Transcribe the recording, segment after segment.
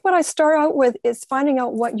I start out with is finding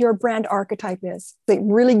out what your brand archetype is. It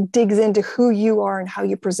really digs into who you are and how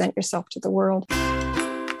you present yourself to the world.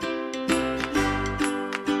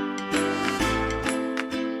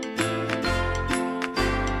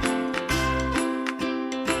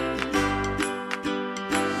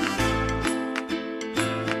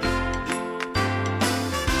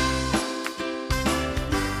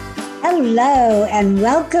 Hello, and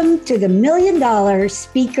welcome to the $1 Million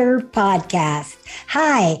Speaker Podcast.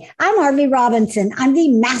 Hi, I'm Harvey Robinson. I'm the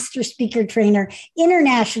Master Speaker Trainer,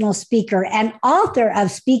 International Speaker, and author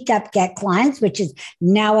of Speak Up, Get Clients, which is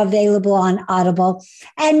now available on Audible,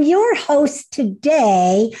 and your host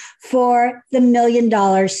today for the $1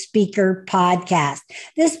 Million Speaker Podcast.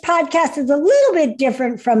 This podcast is a little bit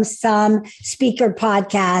different from some speaker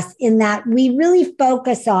podcasts in that we really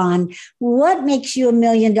focus on what makes you a $1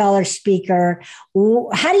 million speaker,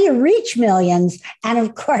 how do you reach millions, and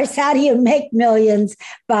of course, how do you make millions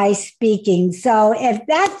by speaking. So if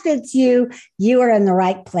that fits you, you are in the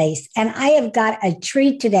right place. And I have got a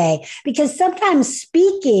treat today because sometimes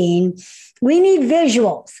speaking, we need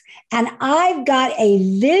visuals. And I've got a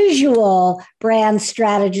visual brand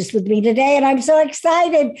strategist with me today, and I'm so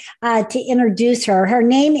excited to introduce her. Her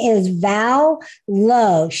name is Val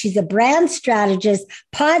Lowe. She's a brand strategist,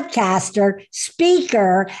 podcaster,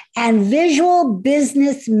 speaker, and visual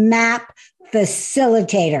business map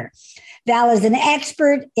facilitator. Val is an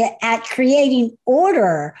expert at creating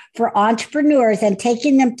order for entrepreneurs and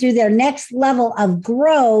taking them through their next level of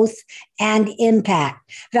growth and impact.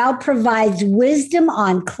 Val provides wisdom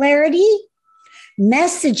on clarity,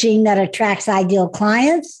 messaging that attracts ideal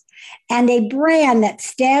clients, and a brand that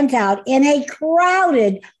stands out in a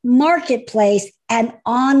crowded marketplace and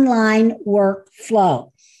online workflow.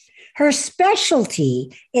 Her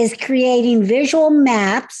specialty is creating visual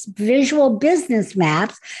maps, visual business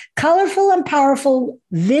maps, colorful and powerful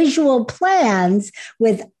visual plans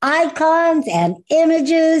with icons and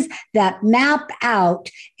images that map out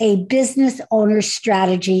a business owner's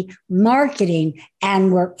strategy, marketing,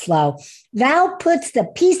 and workflow. Val puts the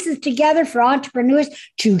pieces together for entrepreneurs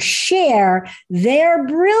to share their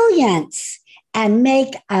brilliance and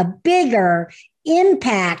make a bigger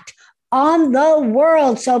impact on the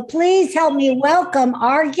world. So please help me welcome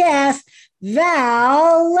our guest,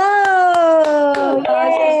 Val Lowe.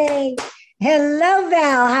 Yay. Hello,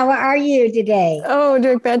 Val. How are you today? Oh,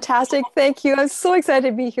 doing fantastic. Thank you. I'm so excited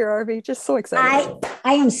to be here, Harvey. Just so excited.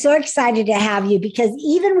 I am so excited to have you because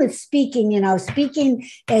even with speaking, speaking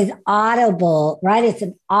is audible, right? It's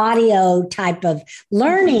an audio type of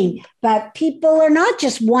learning, but people are not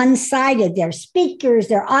just one-sided. They're speakers,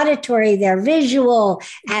 they're auditory, they're visual,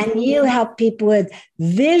 and you help people with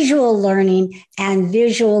visual learning and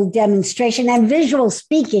visual demonstration and visual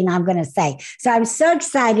speaking, I'm going to say. So I'm so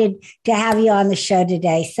excited to have you on the show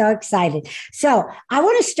today. So excited. So I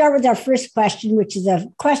want to start with our first question, which is a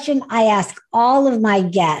question I ask all of my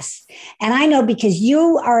guests. And I know because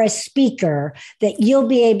you are a speaker that you'll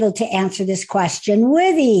be able to answer this question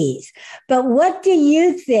with ease. But what do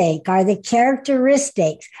you think are the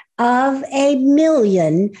characteristics of a $1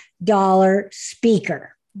 million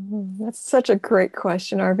speaker? That's such a great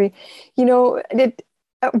question, Harvey.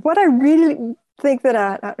 What I really think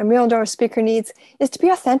that a $1 million speaker needs is to be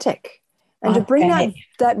authentic and to bring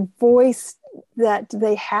that voice that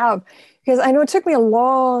they have. Because I know it took me a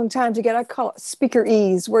long time to get, I call it speaker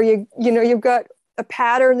ease, where you've got a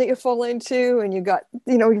pattern that you fall into and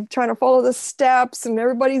you're trying to follow the steps and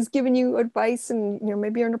everybody's giving you advice and,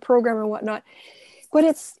 maybe you're in a program and whatnot. But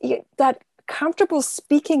it's that comfortable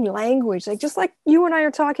speaking language, just like you and I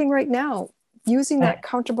are talking right now, using that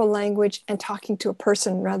comfortable language and talking to a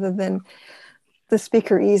person rather than the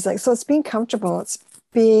speaker ease. So it's being comfortable. It's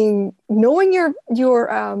knowing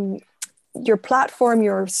your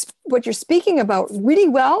platform, what you're speaking about really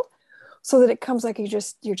well, so that it comes like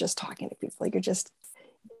you're just talking to people, like you're just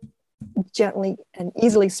gently and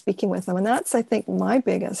easily speaking with them. And that's, I think, my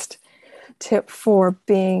biggest tip for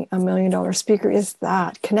being a $1 million speaker is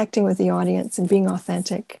that connecting with the audience and being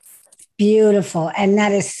authentic. Beautiful. And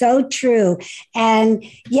that is so true. And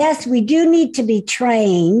yes, we do need to be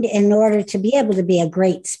trained in order to be able to be a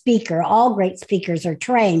great speaker. All great speakers are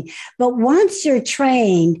trained. But once you're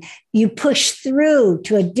trained, you push through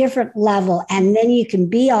to a different level, and then you can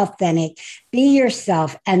be authentic, be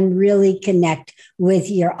yourself, and really connect with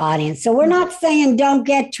your audience. So we're not saying don't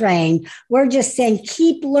get trained. We're just saying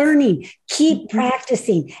keep learning, keep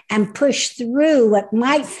practicing, and push through what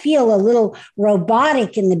might feel a little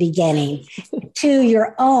robotic in the beginning to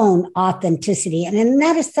your own authenticity. And then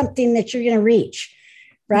that is something that you're going to reach.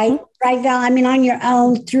 right? Mm-hmm. Right, Val? I mean, on your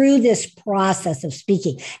own through this process of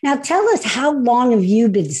speaking. Now, tell us, how long have you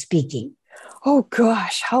been speaking? Oh,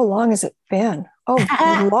 gosh, how long has it been?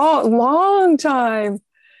 Oh, long time.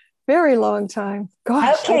 Very long time.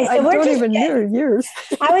 Gosh, okay, I don't even know years.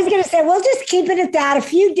 I was going to say, we'll just keep it at that. A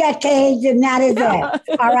few decades, and that is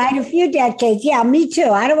it. All right, a few decades. Yeah, me too.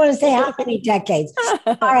 I don't want to say how many decades.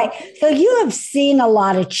 All right. So you have seen a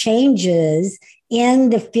lot of changes in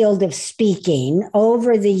the field of speaking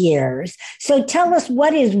over the years. So tell us,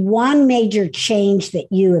 what is one major change that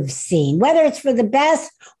you have seen, whether it's for the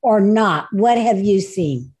best or not? What have you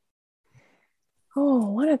seen? Oh,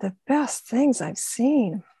 one of the best things I've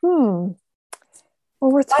seen. Well,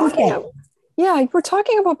 we're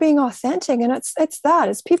talking about being authentic, and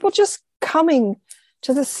it's people just coming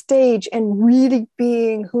to the stage and really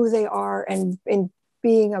being who they are and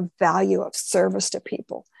being of value, of service to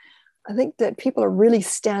people. I think that people are really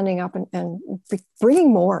standing up and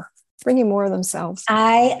bringing more of themselves.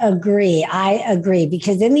 I agree.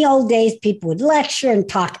 Because in the old days, people would lecture and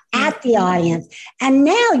talk at the audience. And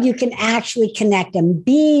now you can actually connect and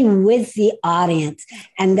be with the audience.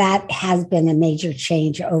 And that has been a major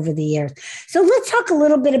change over the years. So let's talk a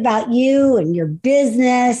little bit about you and your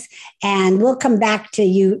business. And we'll come back to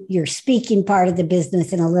your speaking part of the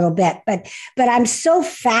business in a little bit. But I'm so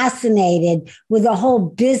fascinated with the whole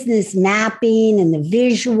business mapping and the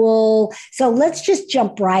visual. So let's just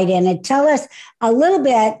jump right in and tell us a little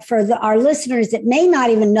bit for our listeners that may not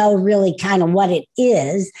even know really kind of what it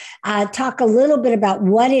is. Talk a little bit about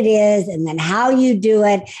what it is and then how you do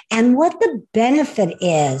it and what the benefit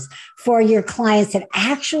is for your clients that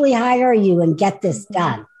actually hire you and get this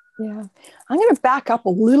done. Yeah. I'm going to back up a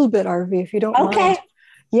little bit, RV, if you don't mind.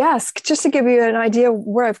 Yes, just to give you an idea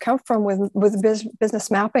where I've come from with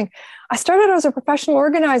business mapping. I started as a professional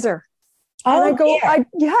organizer. And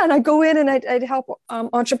I go in and I'd help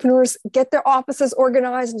entrepreneurs get their offices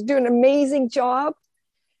organized and do an amazing job.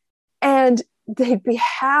 And they'd be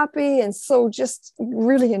happy and so just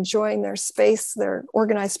really enjoying their space, their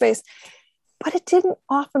organized space. But it didn't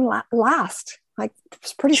often last. Like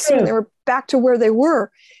pretty soon they were back to where they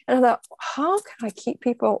were. And I thought, how can I keep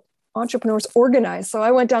entrepreneurs organized? So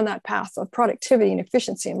I went down that path of productivity and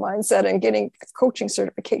efficiency and mindset and getting coaching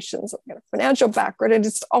certifications, a financial background, and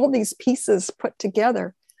just all these pieces put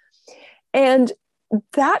together. And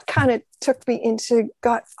that kind of took me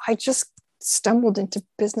I just stumbled into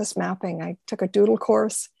business mapping. I took a doodle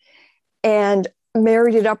course and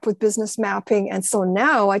married it up with business mapping. And so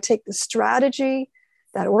now I take the strategy,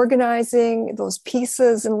 that organizing, those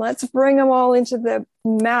pieces, and let's bring them all into the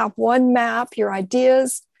map, one map, your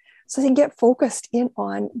ideas, so they can get focused in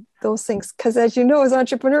on those things. Because as you know, as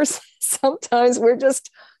entrepreneurs, sometimes we're just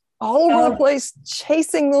all over the place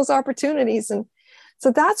chasing those opportunities. And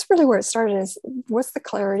so that's really where it started is, what's the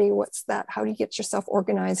clarity? What's that? How do you get yourself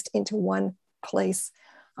organized into one place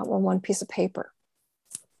on one piece of paper?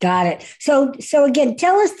 Got it. So again,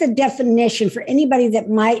 tell us the definition for anybody that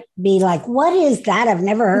might be like, what is that? I've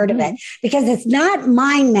never heard of it, because it's not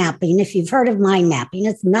mind mapping. If you've heard of mind mapping,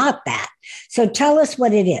 it's not that. So tell us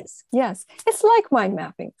what it is. Yes, it's like mind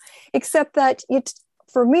mapping, except that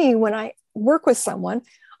for me, when I work with someone,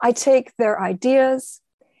 I take their ideas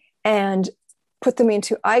and put them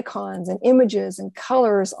into icons and images and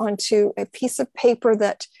colors onto a piece of paper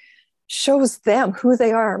that shows them who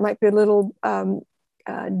they are. It might be a little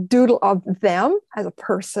doodle of them as a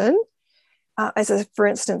person. For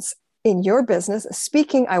instance, in your business,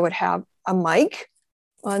 speaking, I would have a mic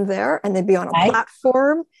on there and they'd be on a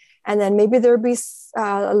platform. And then maybe there'd be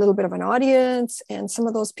a little bit of an audience and some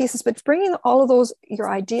of those pieces, but bringing all of those, your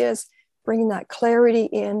ideas, bringing that clarity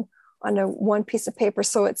in onto one piece of paper.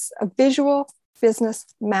 So it's a visual business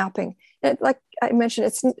mapping. Like I mentioned,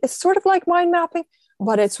 it's sort of like mind mapping,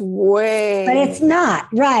 but it's not,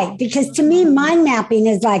 right? Because to me, mind mapping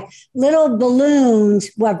is like little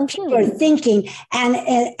balloons where people are thinking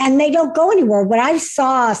and they don't go anywhere. What I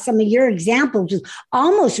saw some of your examples was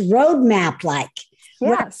almost roadmap like.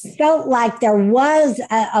 Yes. It felt like there was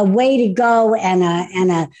a way to go and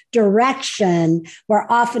a direction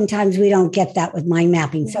where oftentimes we don't get that with mind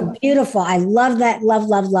mapping. So beautiful. I love that. Love,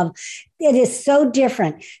 love, love. It is so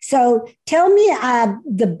different. So tell me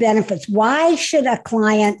the benefits. Why should a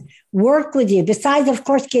client work with you? Besides, of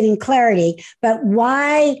course, getting clarity, but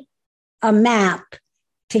why a map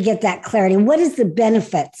to get that clarity? What is the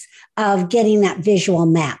benefits of getting that visual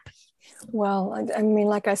map? Well, I mean,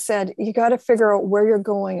 like I said, you got to figure out where you're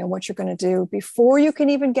going and what you're going to do before you can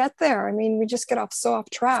even get there. I mean, we just get off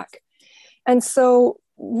track. And so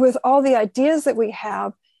with all the ideas that we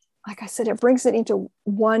have, like I said, it brings it into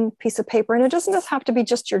one piece of paper. And it doesn't just have to be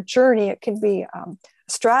just your journey. It can be a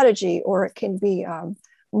strategy, or it can be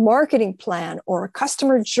marketing plan, or a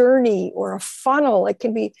customer journey, or a funnel. It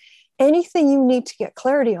can be anything you need to get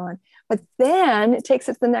clarity on. But then it takes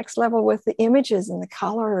it to the next level with the images and the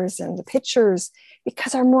colors and the pictures,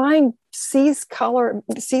 because our mind sees color,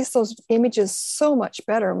 sees those images so much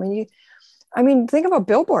better. Think of a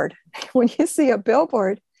billboard. When you see a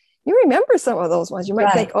billboard, you remember some of those ones. You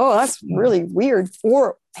might think, oh, that's really weird,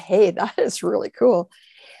 or hey, that is really cool.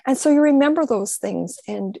 And so you remember those things,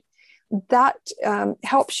 and that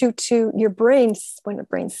helps you to your brain. When the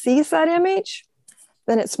brain sees that image,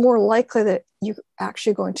 then it's more likely that you're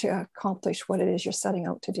actually going to accomplish what it is you're setting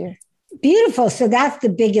out to do. Beautiful. So that's the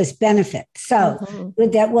biggest benefit. So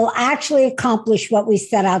that will actually accomplish what we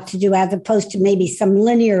set out to do, as opposed to maybe some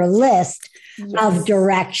linear list of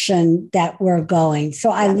direction that we're going.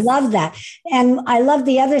 So I love that. And I love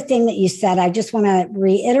the other thing that you said. I just want to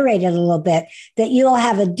reiterate it a little bit, that you'll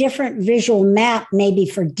have a different visual map, maybe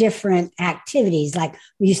for different activities, like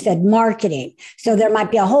you said, marketing. So there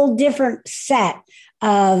might be a whole different set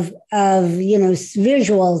of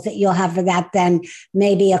visuals that you'll have for that than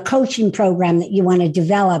maybe a coaching program that you want to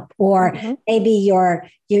develop, or maybe your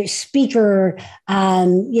speaker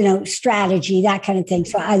strategy, that kind of thing.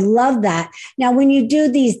 So I love that. Now, when you do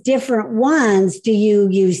these different ones, do you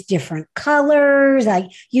use different colors? Like,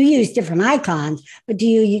 you use different icons, but do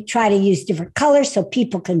you try to use different colors so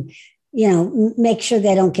people can make sure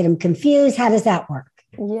they don't get them confused? How does that work?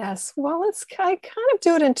 Yes. Well, I kind of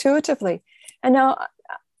do it intuitively. And now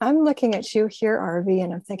I'm looking at you here, RV,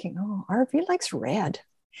 and I'm thinking, oh, RV likes red.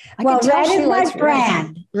 Red is my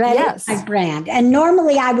brand. Red is my brand. And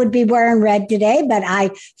normally I would be wearing red today, but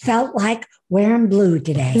I felt like wearing blue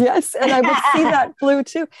today. Yes, and I would see that blue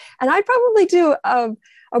too. And I'd probably do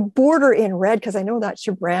a border in red, because I know that's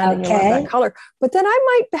your brand and you love that color. But then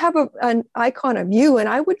I might have an icon of you, and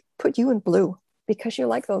I would put you in blue because you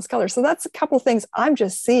like those colors. So that's a couple of things I'm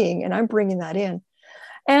just seeing, and I'm bringing that in.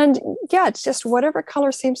 And it's just whatever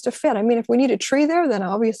color seems to fit. I mean, if we need a tree there, then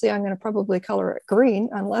obviously I'm going to probably color it green,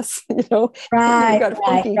 unless, you've got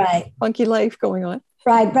a funky life going on.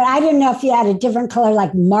 Right. But I didn't know if you had a different color,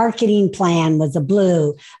 like marketing plan was a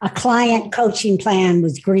blue, a client coaching plan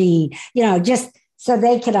was green, just so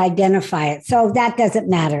they could identify it. So that doesn't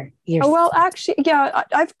matter. Actually,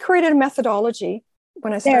 I've created a methodology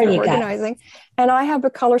when I started organizing, and I have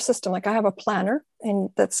a color system. Like, I have a planner,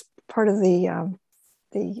 and that's part of the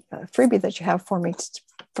freebie that you have for me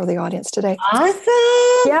for the audience today. Awesome.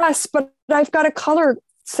 Yes, but I've got a color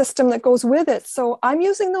system that goes with it. So I'm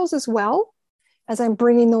using those as well as I'm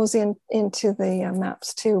bringing those into the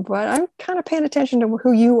maps too. But I'm kind of paying attention to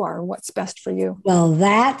who you are and what's best for you. Well,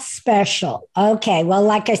 that's special. Okay. Well,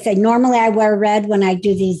 like I said, normally I wear red when I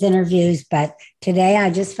do these interviews, but today I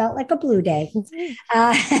just felt like a blue day. So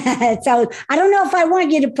I don't know if I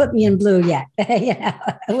want you to put me in blue yet.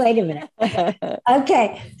 Wait a minute.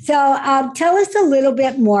 Okay. So tell us a little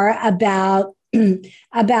bit more about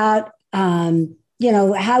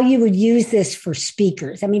how you would use this for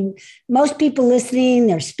speakers. I mean, most people listening,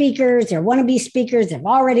 they're speakers, they're wannabe speakers, they've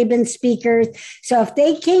already been speakers. So if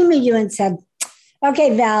they came to you and said,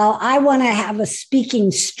 okay, Val, I want to have a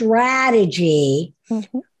speaking strategy,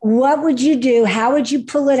 what would you do? How would you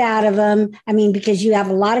pull it out of them? I mean, because you have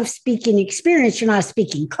a lot of speaking experience. You're not a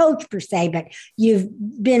speaking coach per se, but you've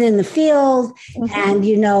been in the field and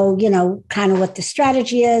you know, kind of what the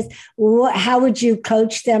strategy is. How would you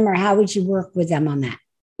coach them, or how would you work with them on that?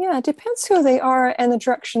 Yeah, it depends who they are and the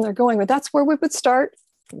direction they're going. But that's where we would start.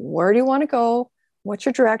 Where do you want to go? What's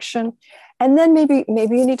your direction? And then maybe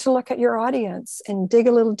you need to look at your audience and dig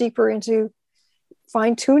a little deeper into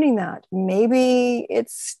fine-tuning that. Maybe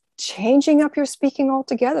it's changing up your speaking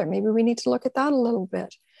altogether. Maybe we need to look at that a little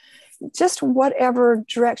bit. Just whatever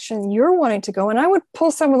direction you're wanting to go. And I would pull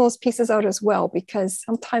some of those pieces out as well, because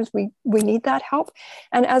sometimes we need that help.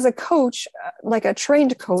 And as a coach, like a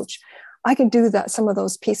trained coach, I can do that, some of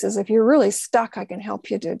those pieces. If you're really stuck, I can help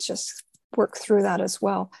you to just work through that as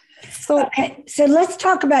well. So let's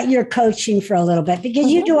talk about your coaching for a little bit,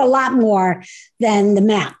 because you do a lot more than the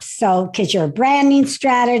maps. So, because you're a branding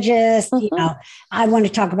strategist, I want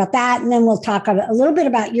to talk about that. And then we'll talk a little bit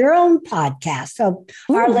about your own podcast, so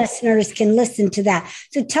our listeners can listen to that.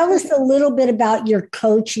 So tell us a little bit about your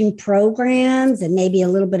coaching programs, and maybe a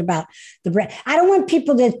little bit about the brand. I don't want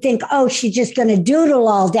people to think, oh, she's just going to doodle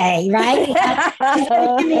all day, right? She's going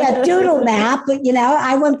to give me a doodle map, but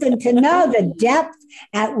I want them to know the depth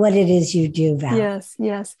at what it is you do, Val.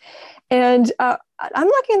 Yes. And I'm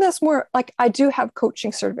looking at this more like, I do have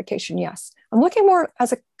coaching certification. Yes. I'm looking more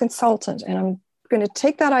as a consultant, and I'm going to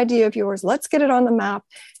take that idea of yours. Let's get it on the map,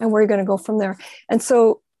 and we're going to go from there. And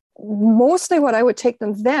so mostly what I would take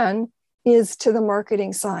them then is to the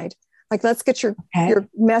marketing side. Like, let's get your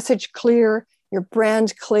message clear, your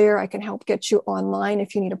brand clear. I can help get you online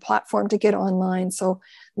if you need a platform to get online. So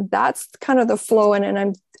that's kind of the flow.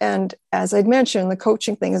 And as I'd mentioned, the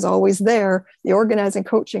coaching thing is always there. The organizing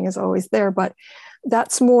coaching is always there, but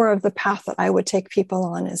that's more of the path that I would take people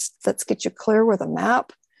on, is let's get you clear with a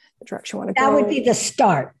map, the direction you want to go. That would be the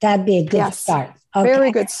start. That'd be a good start. Okay.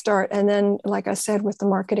 Very good start. And then, like I said, with the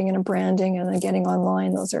marketing and the branding and then getting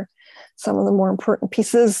online, those are some of the more important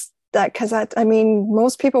pieces. Because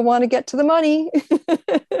most people want to get to the money.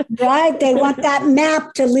 Right. They want that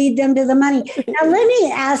map to lead them to the money. Now, let me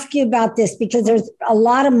ask you about this, because there's a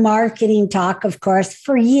lot of marketing talk, of course,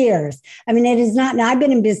 for years. I mean, it is not, now I've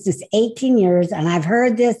been in business 18 years and I've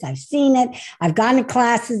heard this, I've seen it, I've gone to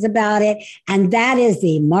classes about it, and that is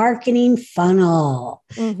the marketing funnel.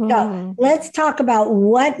 Mm-hmm. So let's talk about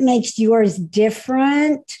what makes yours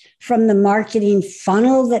different from the marketing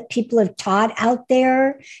funnel that people have taught out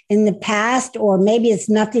there in the past, or maybe it's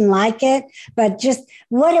nothing like it, but just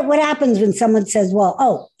what happens when someone says,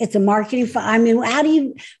 well, it's a marketing funnel? I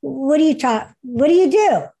mean, what do you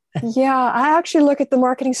do? Yeah, I actually look at the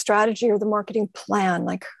marketing strategy or the marketing plan.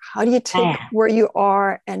 Like, how do you take where you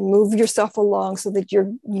are and move yourself along so that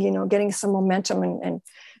you're, getting some momentum and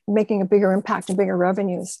making a bigger impact and bigger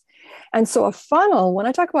revenues? And so a funnel, when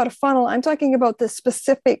I talk about a funnel, I'm talking about the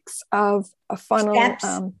specifics of a funnel. Steps.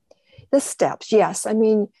 The steps, yes. I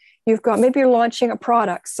mean, maybe you're launching a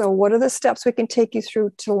product. So what are the steps we can take you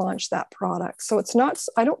through to launch that product? So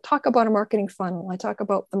I don't talk about a marketing funnel. I talk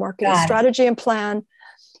about the marketing strategy and plan.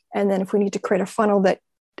 And then if we need to create a funnel that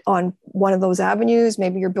on one of those avenues,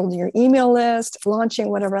 maybe you're building your email list, launching,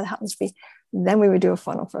 whatever that happens to be, then we would do a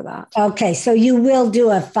funnel for that. Okay, so you will do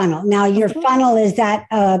a funnel. Now, your funnel, is that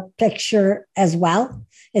a picture as well?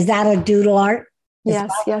 Is that a doodle art?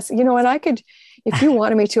 Yes. And I could, if you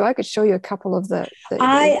wanted me to, I could show you a couple of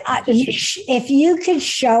if you could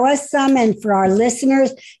show us some, and for our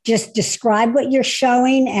listeners, just describe what you're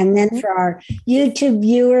showing, and then for our YouTube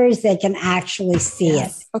viewers, they can actually see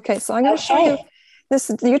it. Okay, so I'm going to show you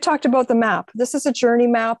this. You talked about the map. This is a journey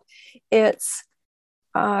map. It's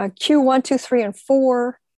Q1, 2, 3, and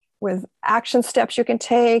 4 with action steps you can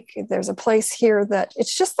take. There's a place here that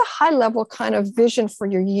it's just the high level kind of vision for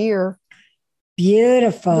your year.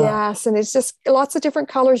 Beautiful. Yes. And it's just lots of different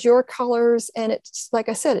colors, your colors. And it's, like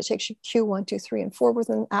I said, it takes you Q1, 2, 3, and 4 with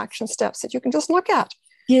an action steps that you can just look at.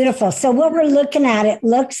 Beautiful. So what we're looking at, it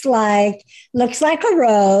looks like a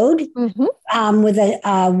road with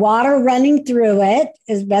a water running through it,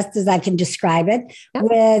 as best as I can describe it,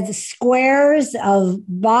 with squares of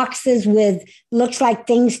boxes with looks like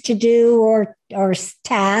things to do or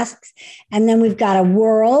tasks. And then we've got a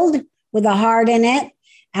world with a heart in it.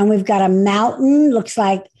 And we've got a mountain, looks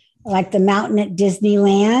like the mountain at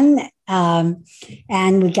Disneyland.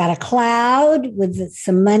 And we've got a cloud with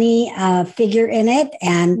some money figure in it,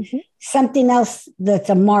 and something else that's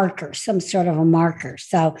a marker, some sort of a marker.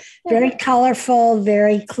 So very colorful,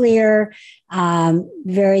 very clear,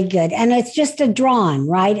 very good. And it's just a drawing,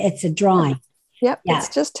 right? It's a drawing. Yep. Yeah. It's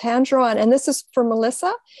just hand drawn. And this is for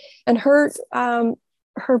Melissa, and her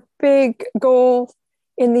big goal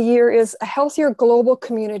in the year is a healthier global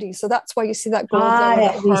community. So that's why you see that gold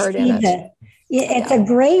there with the heart in it. It's a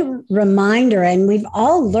great reminder. And we've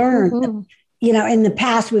all learned, in the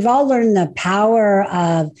past, we've all learned the power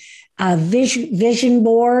of vision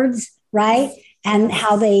boards, right? And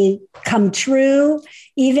how they come true.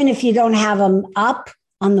 Even if you don't have them up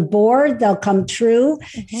on the board, they'll come true.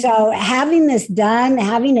 So having this done,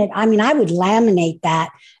 I would laminate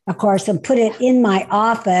that, of course, and put it in my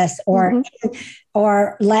office or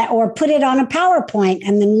put it on a PowerPoint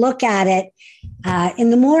and then look at it in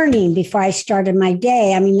the morning before I started my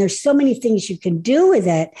day. I mean, there's so many things you can do with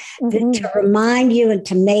it to remind you and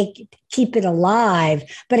to keep it alive.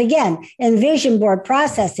 But again, in vision board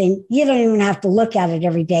processing, you don't even have to look at it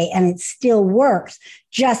every day, and it still works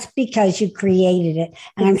just because you created it.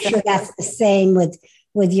 And I'm sure that's the same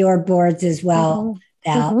with your boards as well.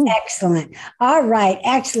 Excellent. All right.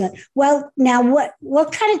 Excellent. Well, now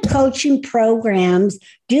what kind of coaching programs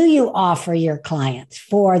do you offer your clients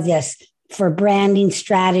for this, for branding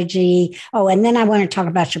strategy? Oh, and then I want to talk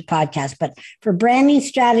about your podcast, but for branding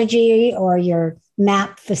strategy or your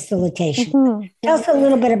map facilitation, tell us a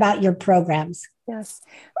little bit about your programs. Yes.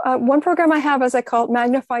 One program I have is I call it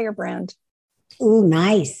Magnify Your Brand. Ooh,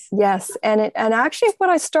 nice. Yes. And actually what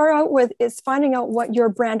I start out with is finding out what your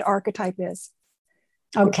brand archetype is.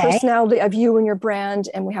 Okay. Your personality of you and your brand,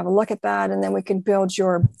 and we have a look at that, and then we can build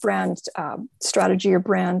your brand strategy, your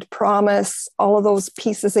brand promise, all of those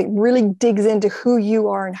pieces. It really digs into who you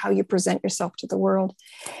are and how you present yourself to the world.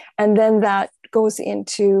 And then that goes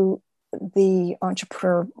into the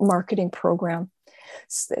entrepreneur marketing program.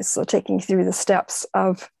 So taking you through the steps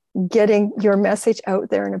of getting your message out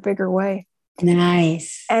there in a bigger way.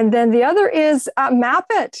 Nice. And then the other is Map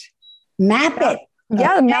It. Map It.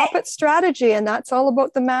 Yeah, the Map It strategy. And that's all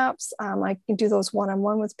about the maps. I can do those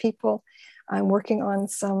one-on-one with people. I'm working on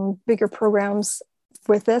some bigger programs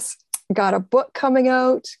with this. Got a book coming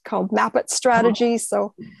out called Map It Strategy.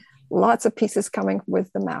 So lots of pieces coming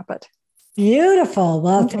with the Map It. Beautiful.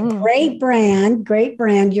 Well, it's a great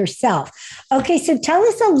brand yourself. Okay, so tell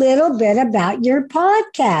us a little bit about your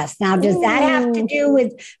podcast. Now, does that have to do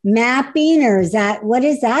with mapping, or what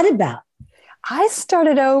is that about? I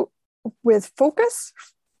started out with focus,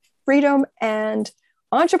 freedom, and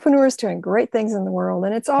entrepreneurs doing great things in the world.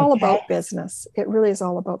 And it's all about business. It really is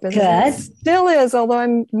all about business. It still is, although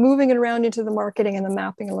I'm moving it around into the marketing and the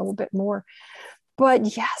mapping a little bit more.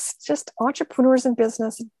 But yes, just entrepreneurs in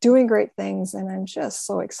business doing great things. And I'm just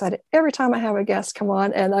so excited every time I have a guest come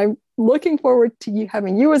on. And I'm looking forward to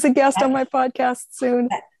having you as a guest on my podcast soon.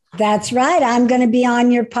 That's right. I'm going to be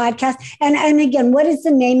on your podcast. And again, what is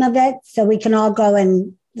the name of it so we can all go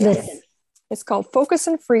and listen? It's called Focus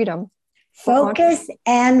and Freedom. Focus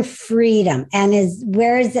and Freedom. And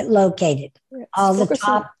where is it located? All the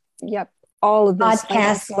top. Yep. All of this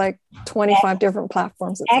podcasts, like 25 different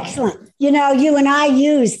platforms. Excellent. You know, you and I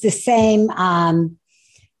use the same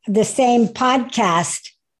podcast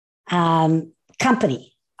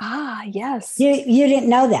company. Ah, yes. You didn't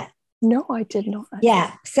know that? No, I did not.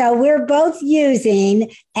 Yeah. So we're both using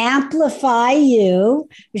Amplify You,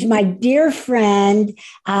 which is my dear friend,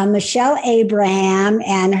 Michelle Abraham,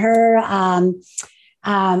 and her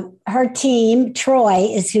team, Troy,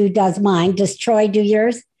 is who does mine. Does Troy do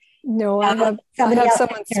yours? No, I have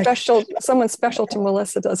someone special to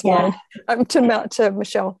Melissa does mine. To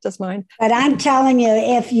Michelle does mine. But I'm telling you,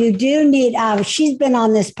 if you do need, she's been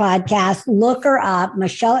on this podcast, look her up,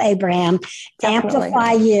 Michelle Abraham, definitely.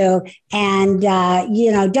 Amplify You. And,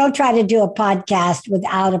 don't try to do a podcast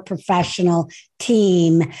without a professional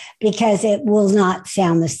team because it will not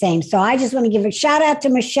sound the same. So I just want to give a shout out to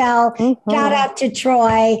Michelle, shout out to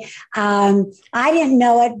Troy. I didn't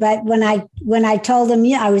know it, but when I told him,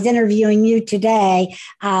 I was interviewing you today,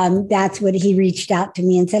 that's what he reached out to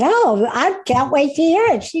me and said, "Oh, I can't wait to hear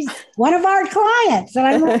it. She's one of our clients." And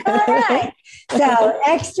I'm like, all right. So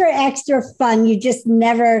extra fun. You just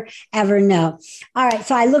never, ever know. All right.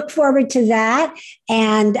 So I look forward to that,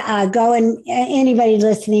 and anybody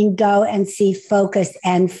listening, go and see Focus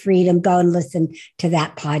and Freedom. Go and listen to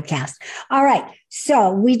that podcast. All right.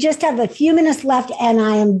 So we just have a few minutes left, and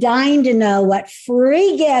I am dying to know what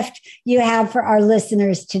free gift you have for our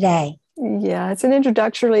listeners today. Yeah, it's an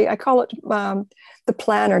introductory. I call it the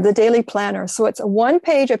planner, the daily planner. So it's a one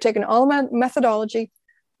page. I've taken all of my methodology,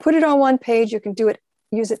 put it on one page. You can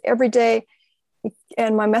use it every day.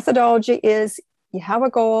 And my methodology is you have a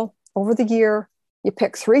goal over the year. You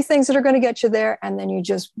pick 3 things that are going to get you there, and then you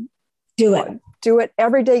just do it. Do it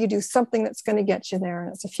every day. You do something that's going to get you there.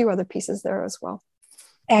 And it's a few other pieces there as well.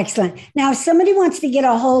 Excellent. Now, if somebody wants to get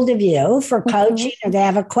a hold of you for coaching or they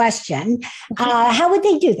have a question, how would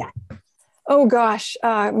they do that? Oh, gosh.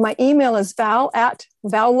 My email is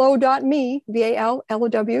val@vallow.me,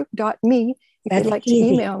 VALLOW.me. If you'd like to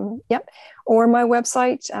email me. Yep. Or my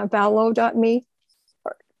website, vallow.me.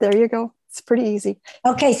 There you go. It's pretty easy.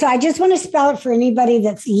 Okay, so I just want to spell it for anybody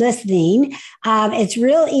that's listening. It's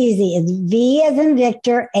real easy. It's V as in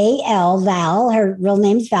Victor, A-L, Val. Her real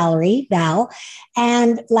name's Valerie, Val.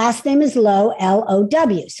 And last name is Low,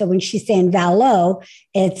 L-O-W. So when she's saying Val Low,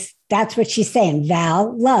 that's what she's saying,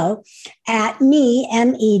 Val Low at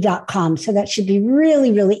me.com. So that should be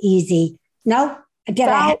really, really easy. No?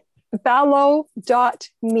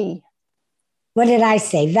 Vallow.me. What did I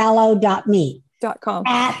say? Vallow.me. .com.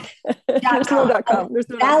 There's no .com.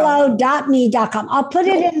 Vallow.me.com. I'll put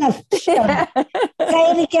it in the show. Say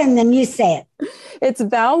it again, then you say it. It's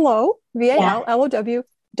Vallow, VALLOW.me,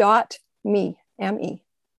 M-E.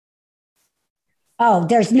 Oh,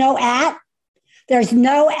 there's no at? There's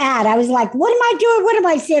no at. I was like, what am I doing? What am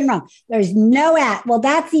I saying wrong? There's no at. Well,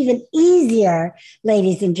 that's even easier,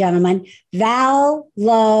 ladies and gentlemen. Vallow.me.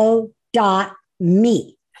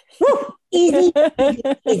 Woo! Easy.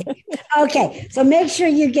 Okay, so make sure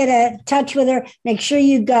you get in touch with her. Make sure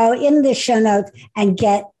you go in the show notes and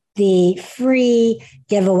get the free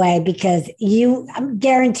giveaway because I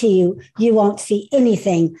guarantee you won't see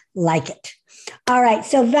anything like it. All right.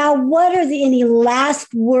 So, Val, what are any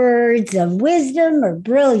last words of wisdom or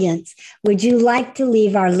brilliance would you like to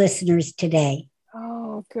leave our listeners today?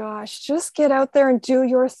 Oh, gosh, just get out there and do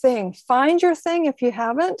your thing. Find your thing if you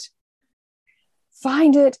haven't.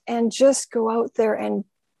 Find it and just go out there and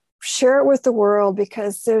share it with the world,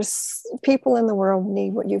 because there's people in the world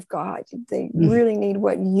need what you've got. They really need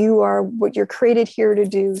what you are, what you're created here to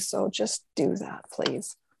do. So just do that,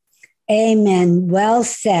 please. Amen. Well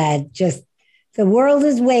said. Just the world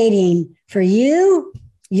is waiting for you,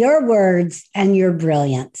 your words, and your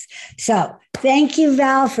brilliance. So thank you,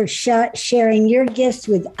 Val, for sharing your gifts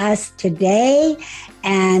with us today.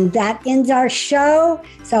 And that ends our show.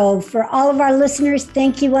 So for all of our listeners,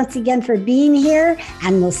 thank you once again for being here,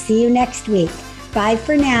 and we'll see you next week. Bye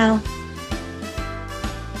for now.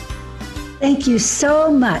 Thank you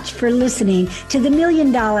so much for listening to the $1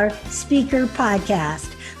 Million Speaker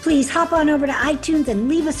Podcast. Please hop on over to iTunes and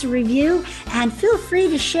leave us a review, and feel free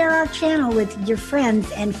to share our channel with your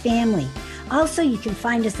friends and family. Also, you can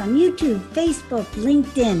find us on YouTube, Facebook,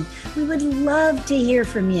 LinkedIn. We would love to hear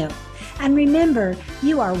from you. And remember,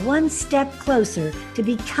 you are one step closer to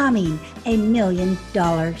becoming a $1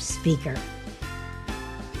 million speaker.